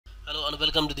and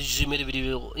welcome to this Gmail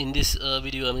video. In this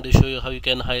video, I'm going to show you how you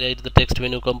can highlight the text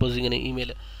when you're composing an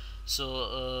email. So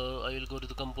I will go to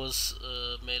the compose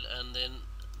mail, and then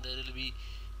there will be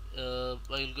I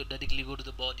will directly go to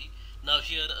the body. Now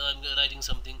here I'm writing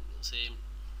something. Say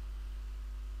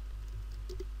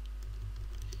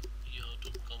you have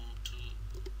to come to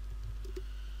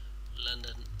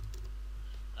London,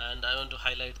 and I want to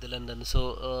highlight the London.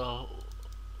 So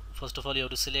first of all, you have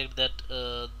to select that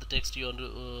the text you want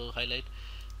to highlight,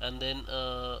 and then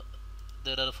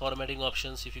there are formatting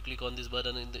options. If you click on this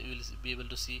button, you will be able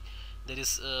to see there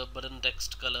is button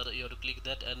text color. You have to click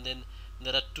that, and then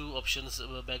there are two options,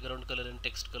 background color and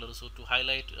text color. So to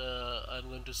highlight, I'm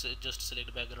going to just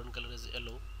select background color as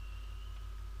yellow.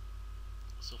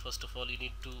 So first of all, you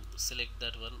need to select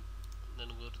that one, then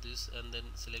go to this and then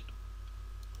select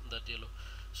that yellow.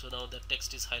 So now the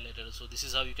text is highlighted. So this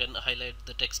is how you can highlight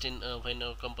the text in when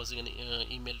composing an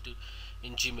email to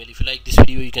in Gmail. If you like this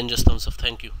video, you can just thumbs up.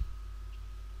 Thank you.